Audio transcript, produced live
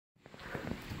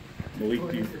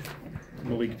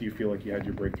Malik, do you feel like you had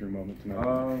your breakthrough moment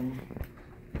tonight?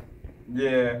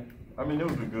 Yeah. I mean, it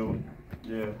was a good one.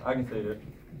 Yeah, I can say that.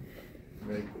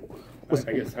 Maybe.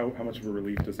 I guess how much of a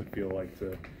relief does it feel like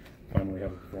to finally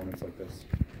have a performance like this?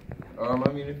 I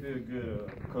mean, it feels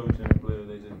good. Coach and the players,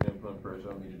 they just been putting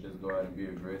pressure on me to just go out and be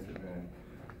aggressive and,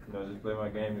 just play my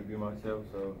game and be myself.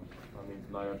 So, I mean,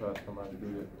 tonight I tried to come out and do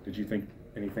that. Did you think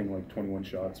anything like 21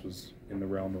 shots was in the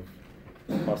realm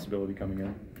of possibility coming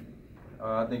in?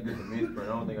 I think this is a mid-sprint.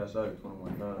 I don't think I shot it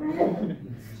 21 times.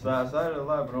 So I shot it a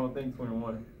lot, but I don't think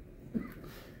 21.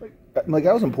 Like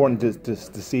that was important to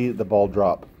see the ball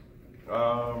drop.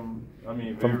 I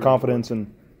mean, from confidence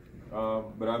and.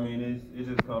 But I mean, it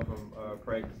just comes from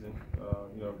practicing.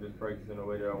 Just practicing the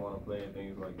way that I want to play and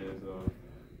things like that. So,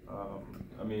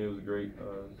 I mean, it was great.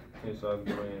 10 shots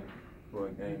playing for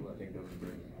a game. I think that was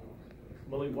great.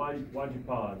 Malik, why'd you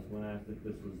pause when asked if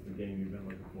this was the game you've been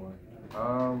looking for?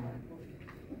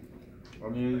 I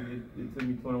mean, it took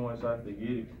me 21 shots to get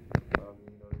it.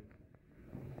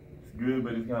 It's good,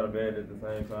 but it's kind of bad at the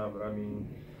same time. But I mean,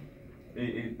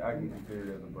 I can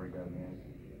consider it as a breakout game.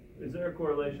 Is there a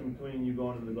correlation between you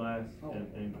going to the glass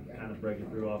and kind of breaking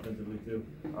through offensively too?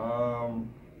 I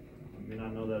mean, I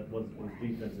know that was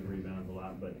defensive rebounds a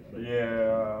lot, but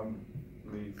yeah,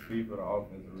 we speak for the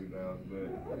offensive rebounds,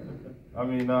 but I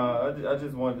mean, I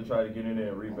just wanted to try to get in there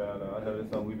and rebound. I know that's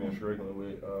something we've been struggling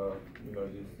with,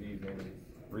 this season is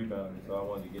rebounding, so I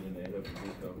wanted to get in there and help do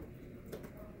so.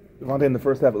 Devontae, in the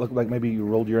first half, it looked like maybe you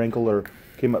rolled your ankle or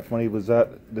came up funny. Was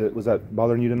that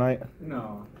bothering you tonight?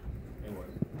 No.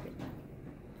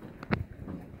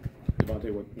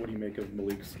 Devontae, what do you make of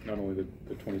Malik's not only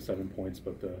the 27 points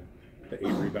but the 8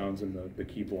 rebounds and the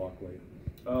key block late?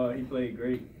 He played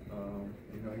great.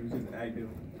 He was just active.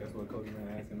 That's what Coach been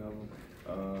asking of him.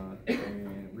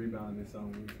 And rebounding is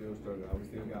something we still struggle. We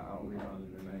still got out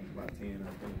rebounded tonight, about 10,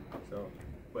 I think. So,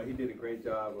 but he did a great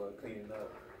job of cleaning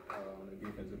up on the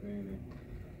defensive end. And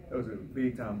it was a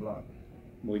big time block.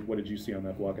 Malik, what did you see on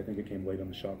that block? I think it came late on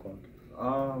the shot clock.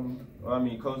 I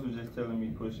mean, Coach was just telling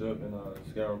me push up and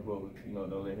scour forward.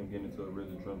 Don't let him get into a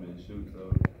rhythm trumpet and shoot.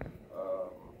 So,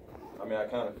 I mean, I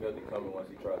kind of felt it coming once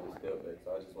he tried to step back.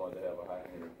 So I just wanted to have a high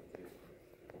hand.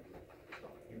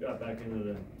 You got back into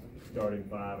the starting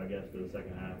 5, I guess, for the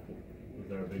second half. Was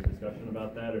there a big discussion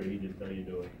about that, or did he just tell you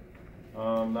to do it?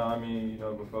 No, I mean,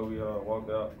 before we walked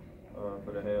out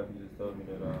for the half, he just told me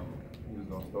that he was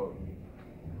gonna start with me.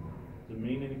 Does it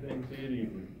mean anything to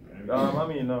you? I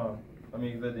mean, no. I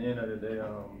mean, at the end of the day,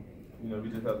 we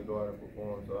just have to go out and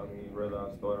perform. So, I mean, whether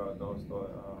I start or I don't start,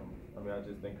 I mean, I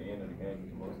just think the end of the game is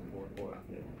the most important part.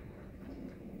 Yeah.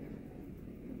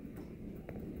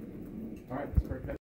 All right, that's perfect.